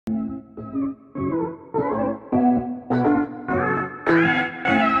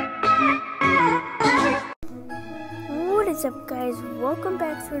welcome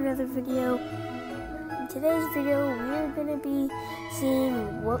back to another video. In today's video, we're gonna be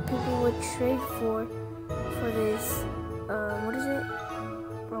seeing what people would trade for this, what is it?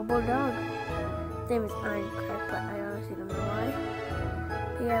 Robo Dog. His name is Ironcrad, but I honestly don't know why.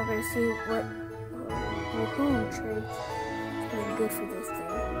 But yeah, we're gonna see who trades really good for this thing.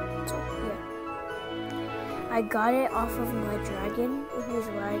 So yeah, I got it off of my dragon in his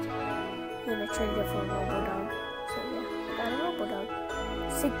ride, and I traded it for a Robo Dog. So yeah, I got a Robo Dog.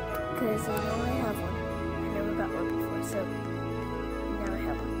 Sick, because I know I have one. I never got one before, so now I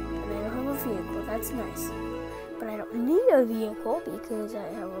have one. And I don't have a vehicle, that's nice. But I don't need a vehicle because I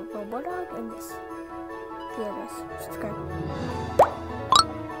have a Robo Dog and this. Yeah, guys, subscribe.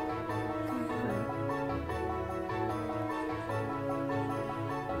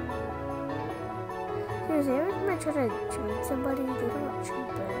 Seriously, every time I try to trade somebody, they don't trade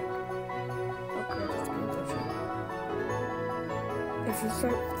back. Okay, that's gonna be true. If you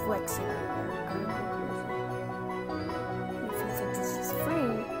start flexing, I'm gonna go crazy. If you think this is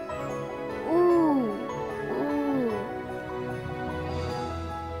free,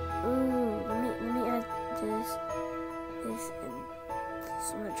 let me add this, and this.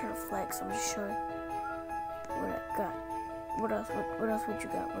 I'm gonna try to flex. I'm just showing what I got. What else? What else would you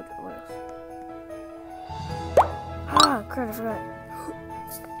got? What else? Ah, crap! I forgot.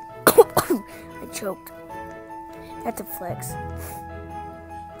 I choked. That's a flex.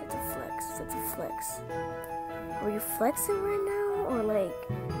 That's a flex. Are you flexing right now, or like,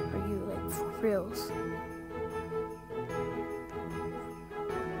 are you like for reals?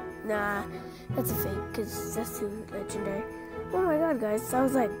 Nah, that's a fake, cause that's too legendary. Oh my god, guys, that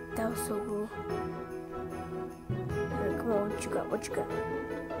was so cool. Right, come on, what you got? What you got?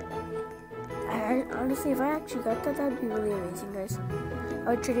 Honestly, if I actually got that, that'd be really amazing, guys. I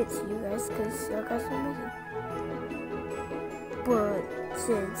would trade it to you guys, cause y'all guys are amazing. But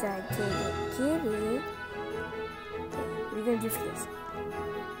since I didn't get it, what are you gonna do for this?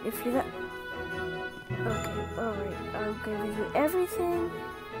 If you got, okay, alright, I'm gonna give you everything.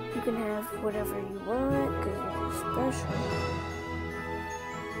 You can have whatever you want, because you're special.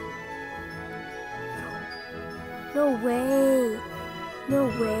 No way! No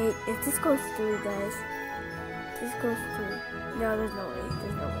way! If this goes through, guys, this goes through. No, there's no way.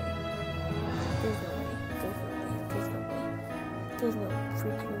 There's no way. There's no way. There's no way. There's no way. There's no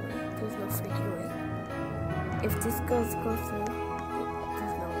freaking way. There's no freaking way. If this goes through, there's no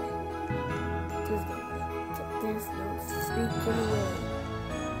way. There's no way. There's no freaking way.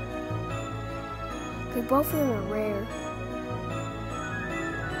 Because both of them are rare.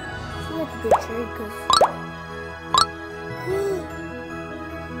 Seems like a good trade, because...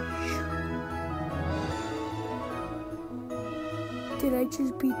 Did I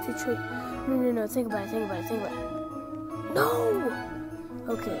just beat the trade? No, think about it. No!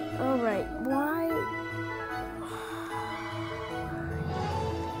 Okay, alright, why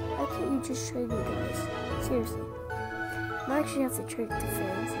can't you just trade me, guys? Seriously. I actually have to trade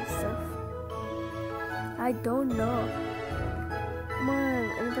defense and stuff. I don't know. Come on,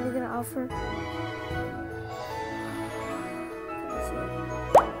 anybody gonna offer?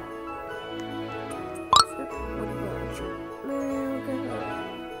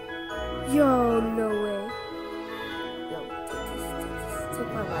 Yo, no way. Yo,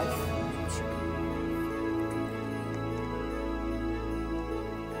 take my life.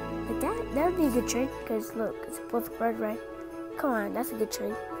 But that would be a good trade, because look, it's both red, right? Come on, that's a good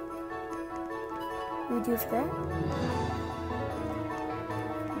trade. What do you do for that?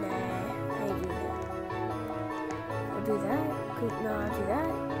 Nah, I ain't do that. I'll do that. No, I'll do that.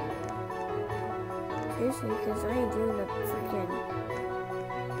 Seriously, because I ain't doing the freaking...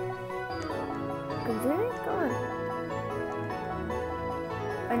 Conjuring? Go on.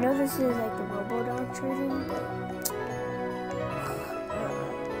 I know this is like the Robo Dog trading, but...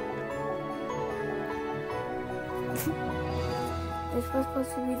 This was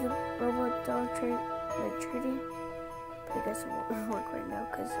supposed to be the Robo Dog trading, but I guess it won't work right now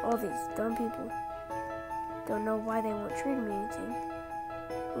because all these dumb people don't know why they won't trade me anything.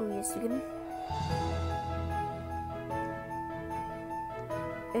 Oh, yes, you can.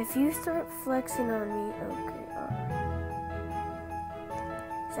 If you start flexing on me, okay,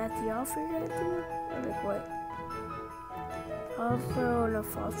 is that the offer you're gonna do? Or like what? I'll throw in a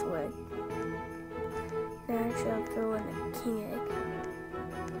false egg. Actually, I'll throw in a king egg.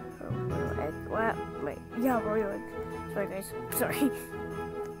 Or royal egg. Wow, wait, yeah, royal egg. Sorry, guys, sorry.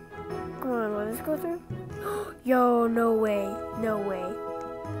 Come on, will this go through? Yo, no way, no way.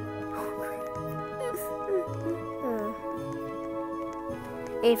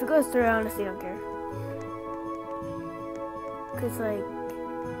 Hey, if it goes through, I honestly don't care. Cause like,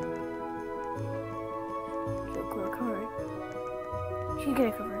 come on. She's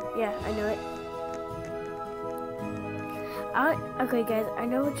gonna cover. Yeah, I know it. Okay, guys, I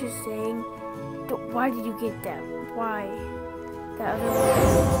know what you're saying. Why did you get that? Why? That other one?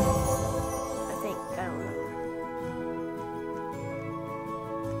 I think, I don't know.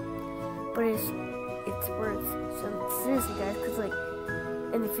 But it's worth some, seriously, guys, because, like,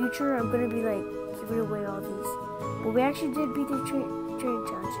 in the future, I'm gonna be, like, giving away all these. But we actually did beat the train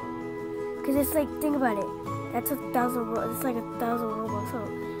challenge. Because it's like, think about it. That's 1,000, it's like 1,000 Robux. So,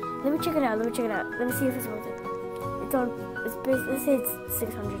 let me check it out, Let me see if it's worth it. It's on, let's say it's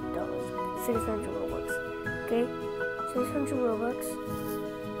 $600. 600 Robux. Okay? 600 Robux.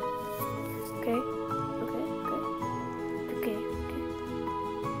 Okay? Okay.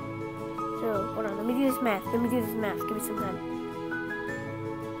 So, hold on, let me do this math. Give me some time.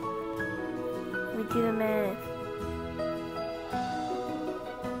 Let me do the math.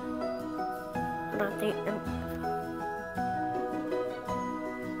 Hold on,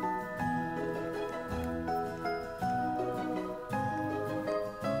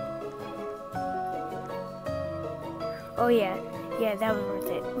 oh yeah, that was worth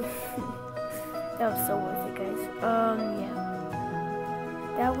it. That was so worth it, guys. Yeah.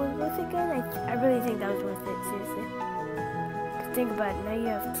 That was worth it, guys? I really think that was worth it, seriously. Cause think about it, now you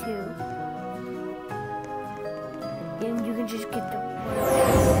have 2. And you can just get the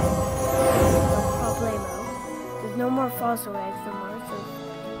problemo. There's no more fossil eggs no more, so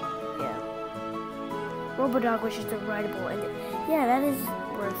yeah. Robodog was just a rideable, and yeah, that is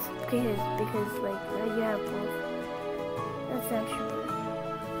worth because like now you have both. That's actually,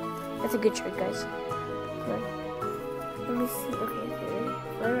 that's a good trick, guys. Okay. Let me see. Okay, here.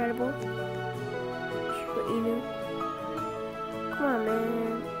 Fly rideable. Shiba Inu. Come on,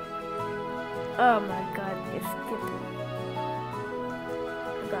 man. Oh my god, you're skipping.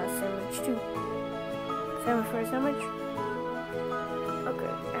 I got a sandwich too. 7 for a sandwich?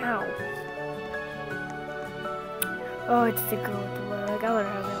 Okay. Ow. Oh, it's the girl with the water. Like, I'll let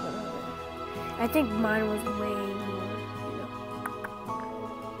her have that one. I think mine was way more.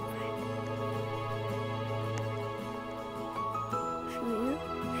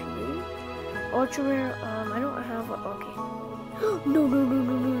 Ultra rare, I don't have a, okay.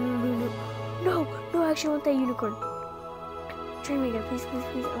 No, I actually want that unicorn. Train me again, please, I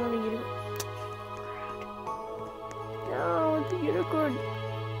want a unicorn. No, I want the unicorn.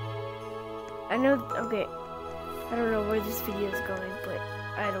 I know, okay. I don't know where this video is going, but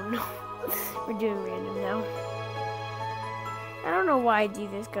I don't know. We're doing random now. I don't know why I do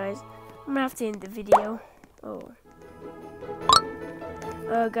this, guys. I'm gonna have to end the video. Oh.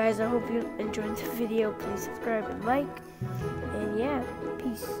 Guys, I hope you enjoyed the video. Please subscribe and like. And yeah,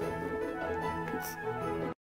 peace.